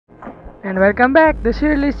And welcome back, the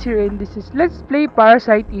Shirley's here, and this is Let's Play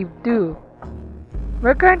Parasite Eve 2.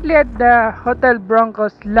 We're currently at the Hotel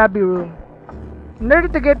Broncos lobby room. In order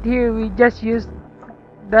to get here, we just used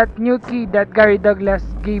that new key that Gary Douglas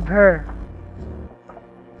gave her.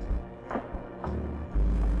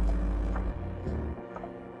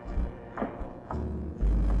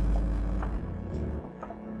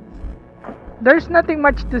 There's nothing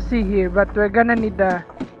much to see here, but we're gonna need a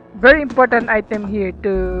very important item here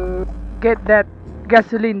to get that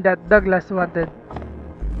gasoline that Douglas wanted.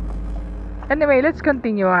 Anyway, let's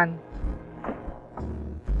continue on.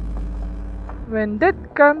 When death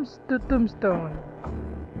comes to Tombstone.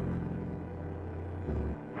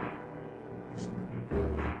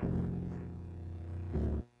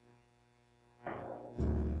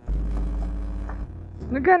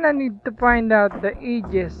 We're gonna need to find out the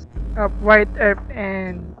ages of White Earp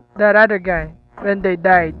and that other guy when they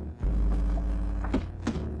died.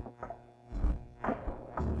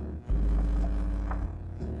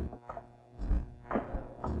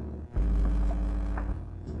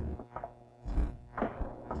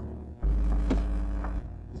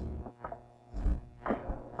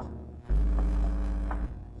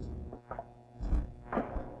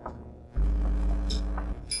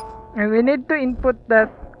 And we need to input that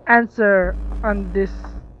answer on this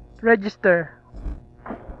register.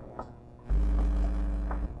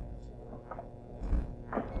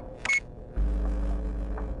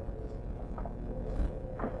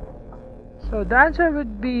 So the answer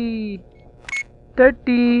would be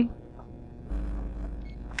 30,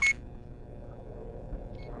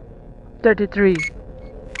 33.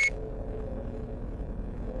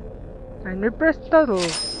 And we press total.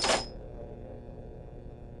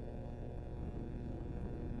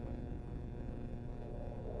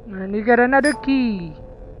 And we got another key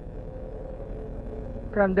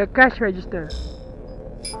from the cash register.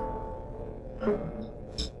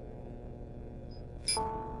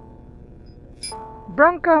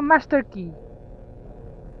 Bronco Master Key.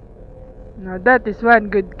 Now that is one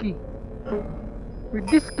good key. With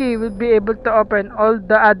this key, we'll be able to open all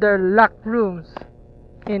the other locked rooms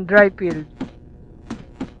in Dryfrield.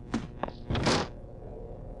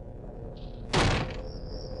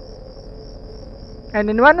 And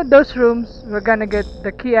in one of those rooms, we're gonna get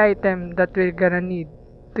the key item that we're gonna need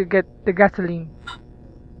to get the gasoline.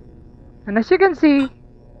 And as you can see,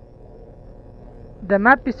 the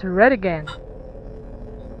map is red again.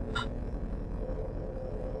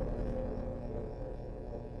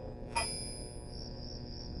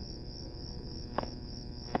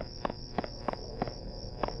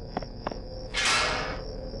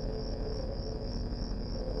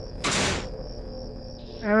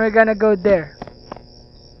 And we're gonna go there.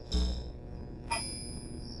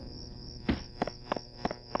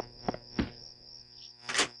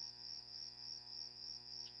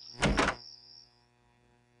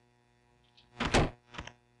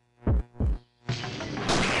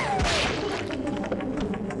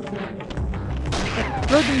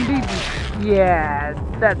 Exploding baby. Yeah,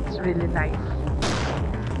 that's really nice.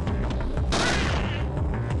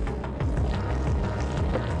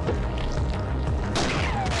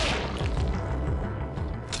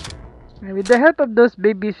 And with the help of those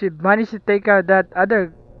babies, we've managed to take out that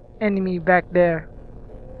other enemy back there.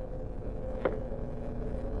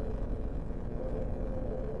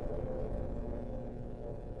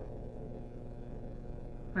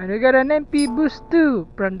 And we got an MP boost too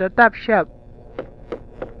from the top shop.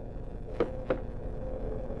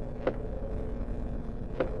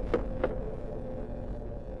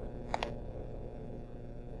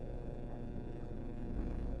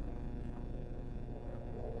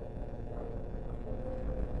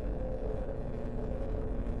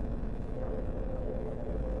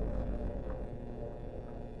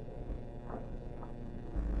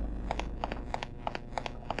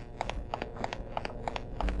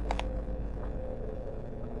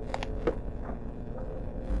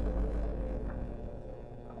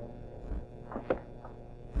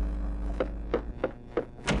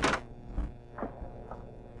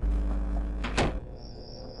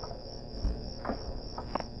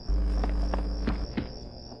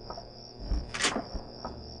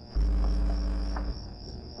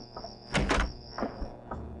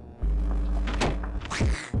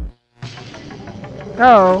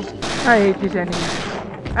 Oh, I hate this enemy.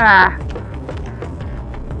 Ah!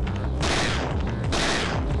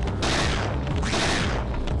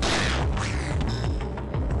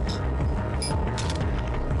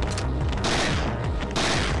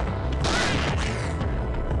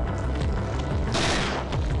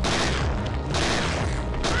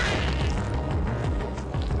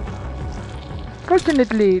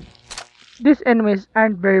 Fortunately, These enemies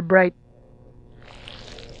aren't very bright.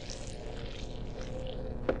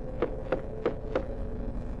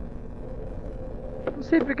 Let's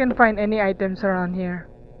see if we can find any items around here.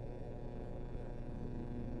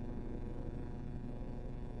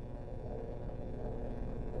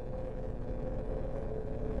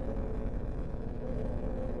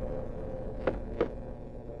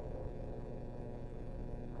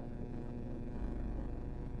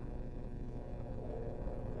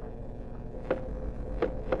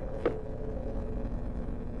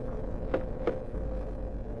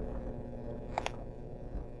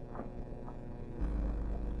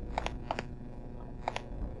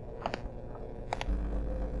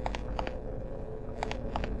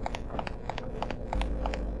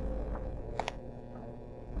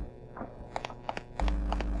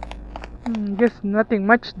 Guess nothing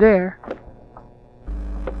much there.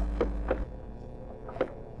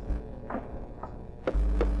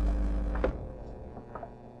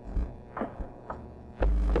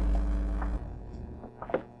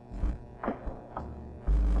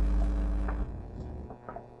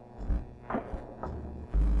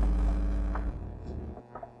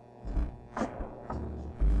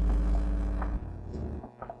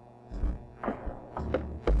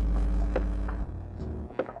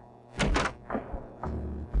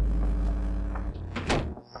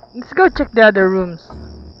 Let's go check the other rooms.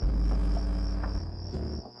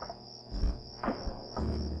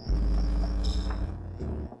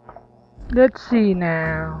 Let's see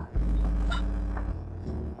now.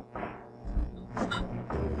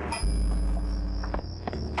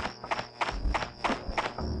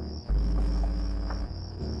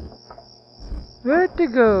 Where to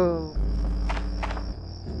go?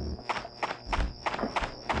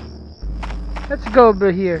 Let's go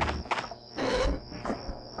over here.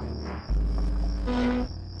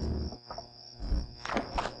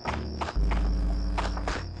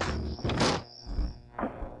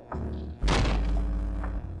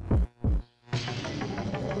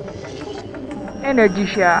 Energy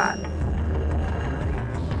shot.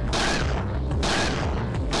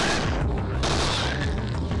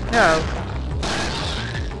 No.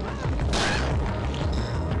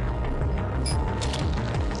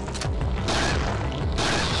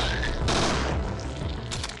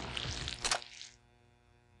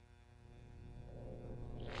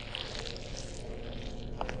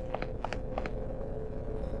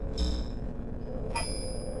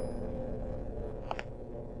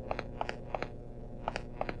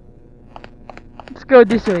 Let's go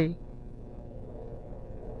this way.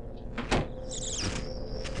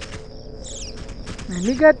 And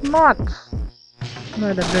we got moths.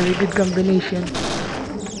 Not a very good combination.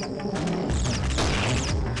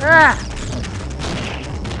 Ah!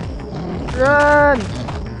 Run!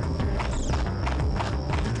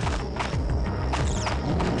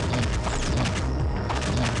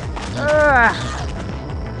 Ah!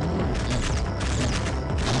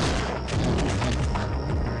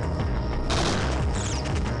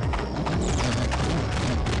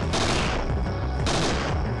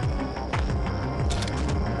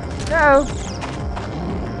 No!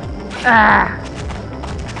 Ah!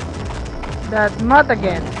 That moth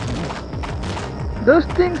again. Those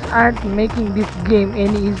things aren't making this game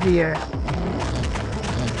any easier.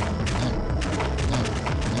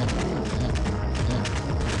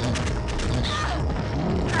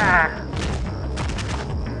 Ah!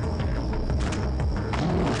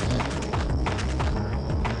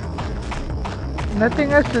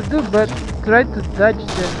 Nothing else to do but try to dodge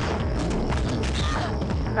them.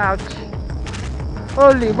 Ouch.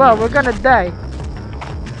 Holy wow, we're gonna die.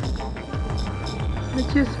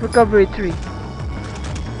 Let's use recovery tree.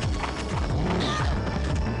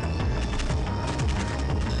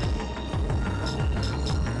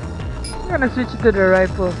 I'm gonna switch to the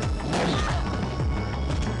rifle.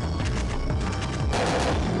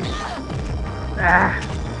 Ah!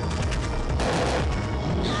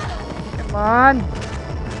 Come on!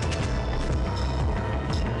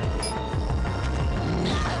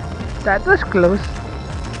 That was close.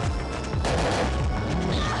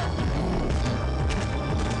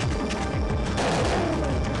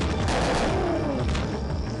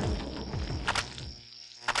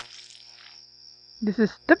 This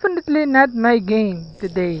is definitely not my game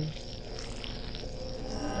today.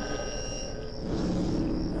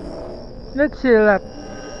 Let's heal up.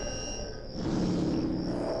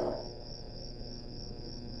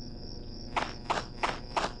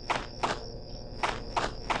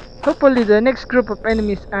 Hopefully the next group of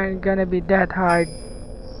enemies aren't gonna be that hard.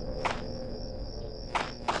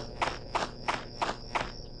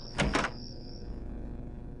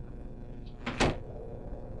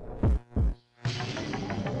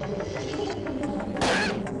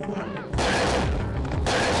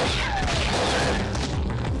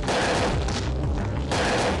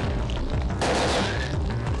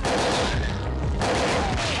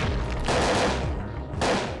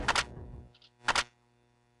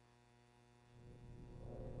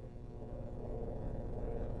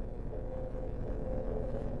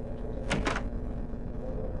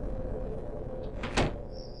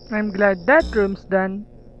 I'm glad that room's done.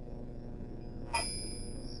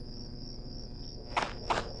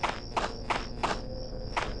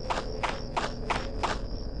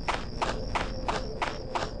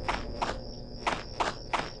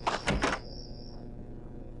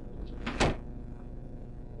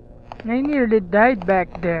 I nearly died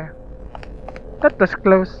back there. That was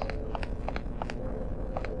close.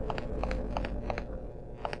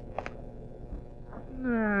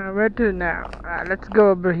 Where to now? Let's go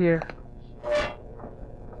over here.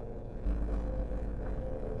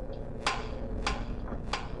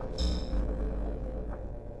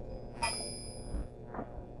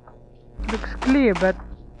 Looks clear, but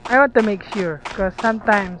I want to make sure, cause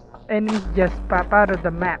sometimes enemies just pop out of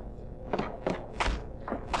the map.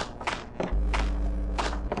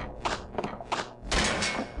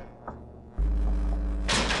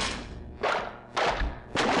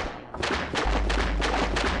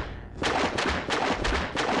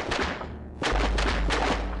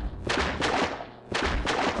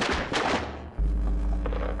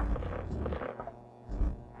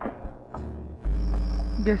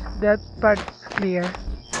 Guess that part's clear.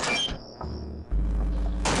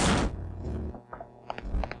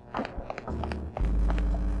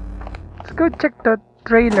 Let's go check the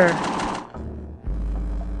trailer.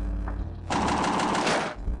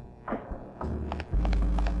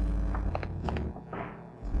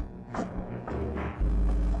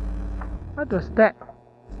 What was that?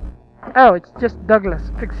 Oh, it's just Douglas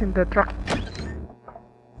fixing the truck.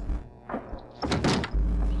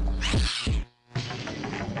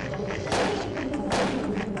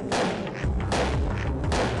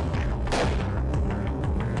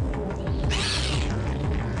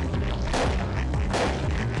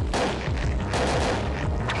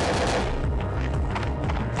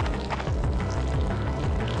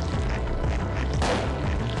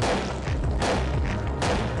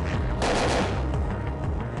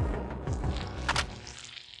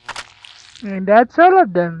 And that's all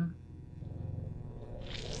of them.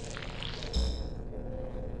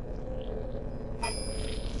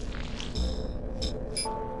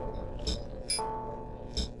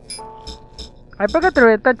 I forgot to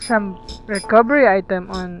retouch some recovery item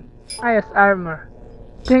on IS armor.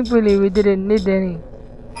 Thankfully, we didn't need any.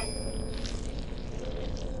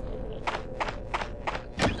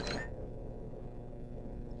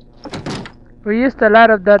 We used a lot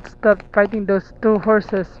of that stuff fighting those two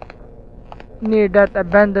horses near that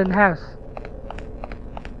abandoned house.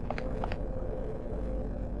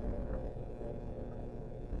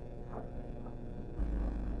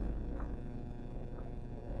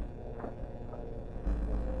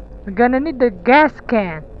 We're gonna need the gas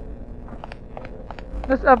can.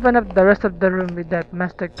 Let's open up the rest of the room with that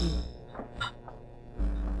master key.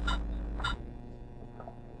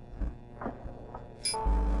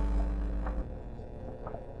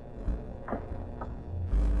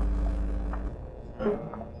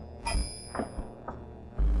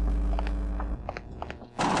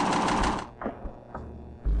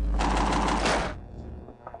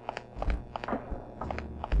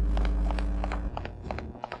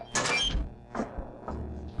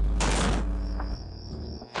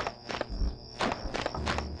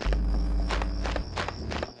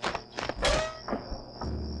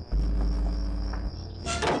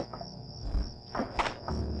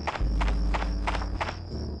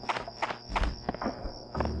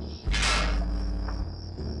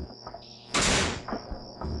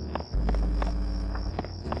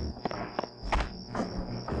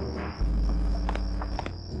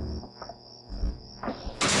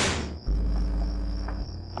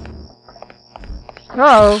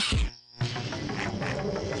 Uh oh.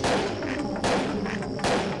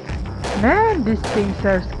 Man, these things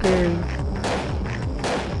are scary.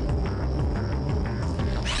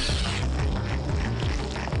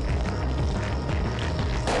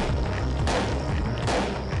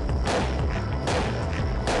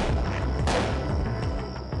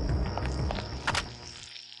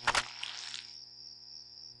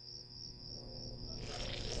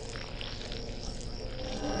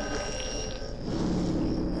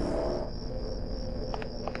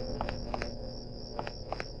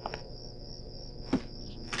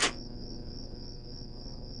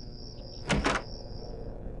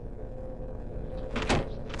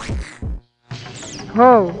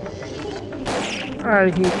 Whoa! I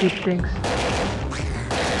hate these things.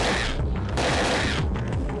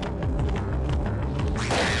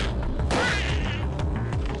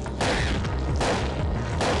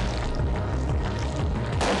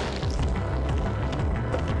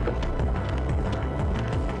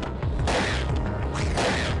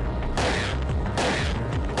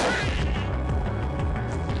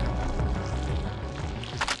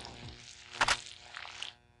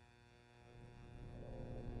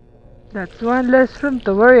 That's one less room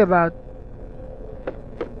to worry about.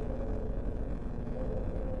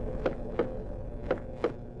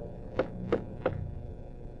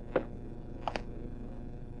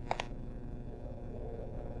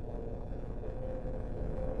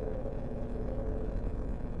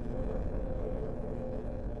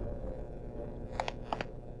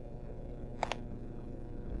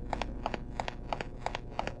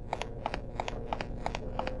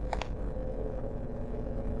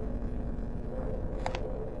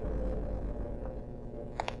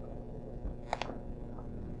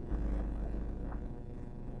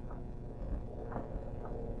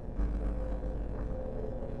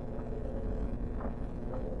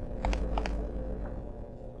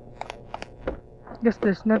 Guess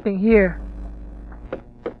there's nothing here.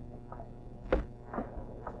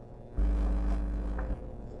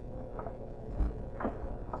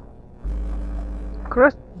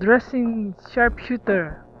 Cross-dressing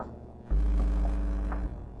sharpshooter.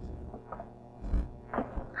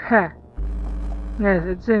 Ha! Yes,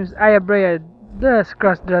 it seems Ayabrea does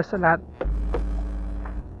cross-dress a lot.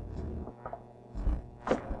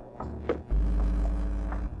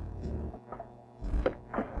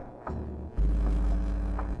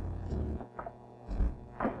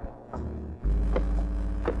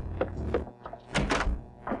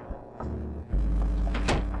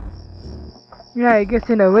 Yeah, I guess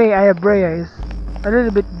in a way Ayabrea is a little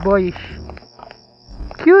bit boyish.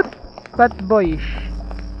 Cute, but boyish.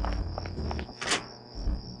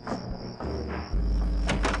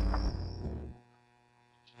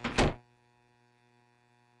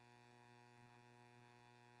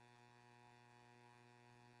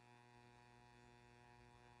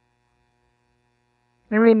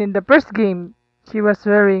 I mean, in the first game, she was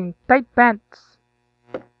wearing tight pants.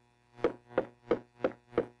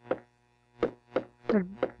 Like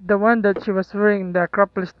the one that she was wearing in the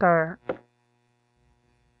Acropolis Star.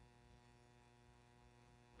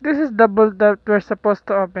 This is the bolt that we're supposed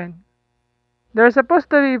to open. There are supposed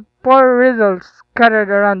to be 4 riddles scattered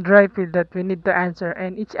around Dryfield that we need to answer,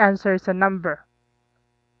 and each answer is a number.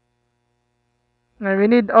 And we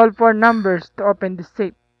need all 4 numbers to open this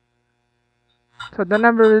safe. So the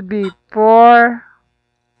number will be 4,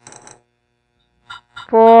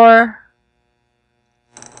 4,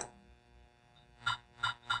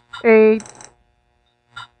 8,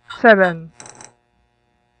 7.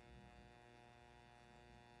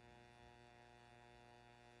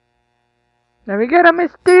 Now we get a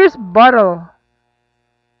mysterious bottle.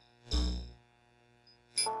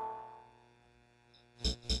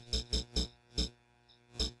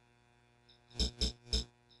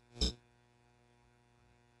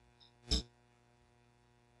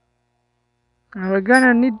 And we're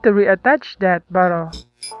gonna need to reattach that bottle.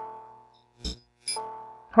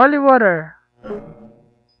 Holy water.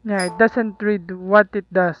 Yeah, it doesn't read what it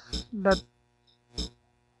does, but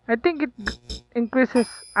I think it increases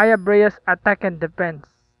Ayabrea's attack and defense.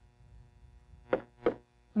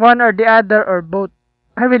 One or the other or both.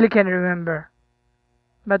 I really can't remember.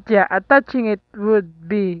 But yeah, attaching it would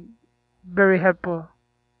be very helpful.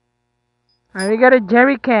 And we got a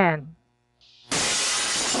jerry can.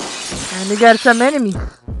 And we got some enemies.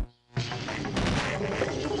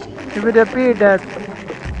 It would appear that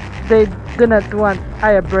they do not want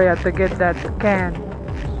Ayabrea to get that can.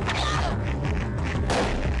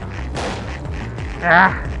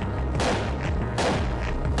 Ah!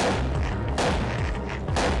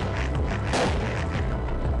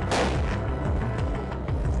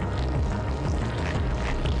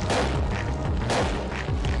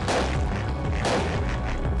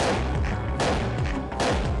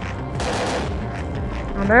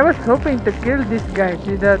 And I was hoping to kill these guys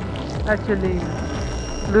without actually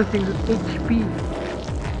losing HP.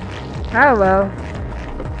 Ah well.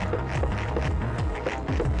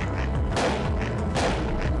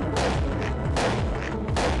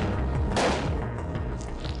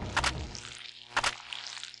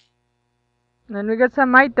 And we got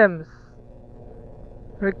some items.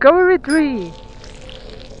 Recovery tree.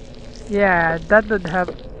 Yeah, that would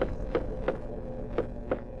help.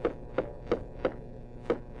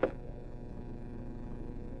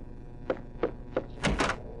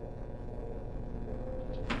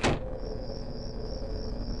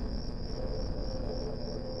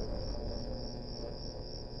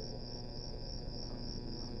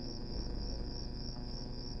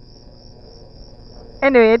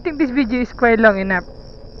 Anyway, I think this video is quite long enough.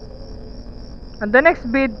 On the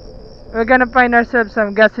next bit, we're gonna find ourselves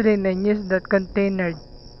some gasoline and use that container.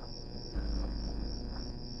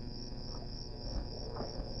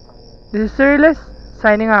 This is Cyrillus,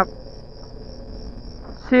 signing up.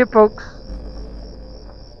 See you folks.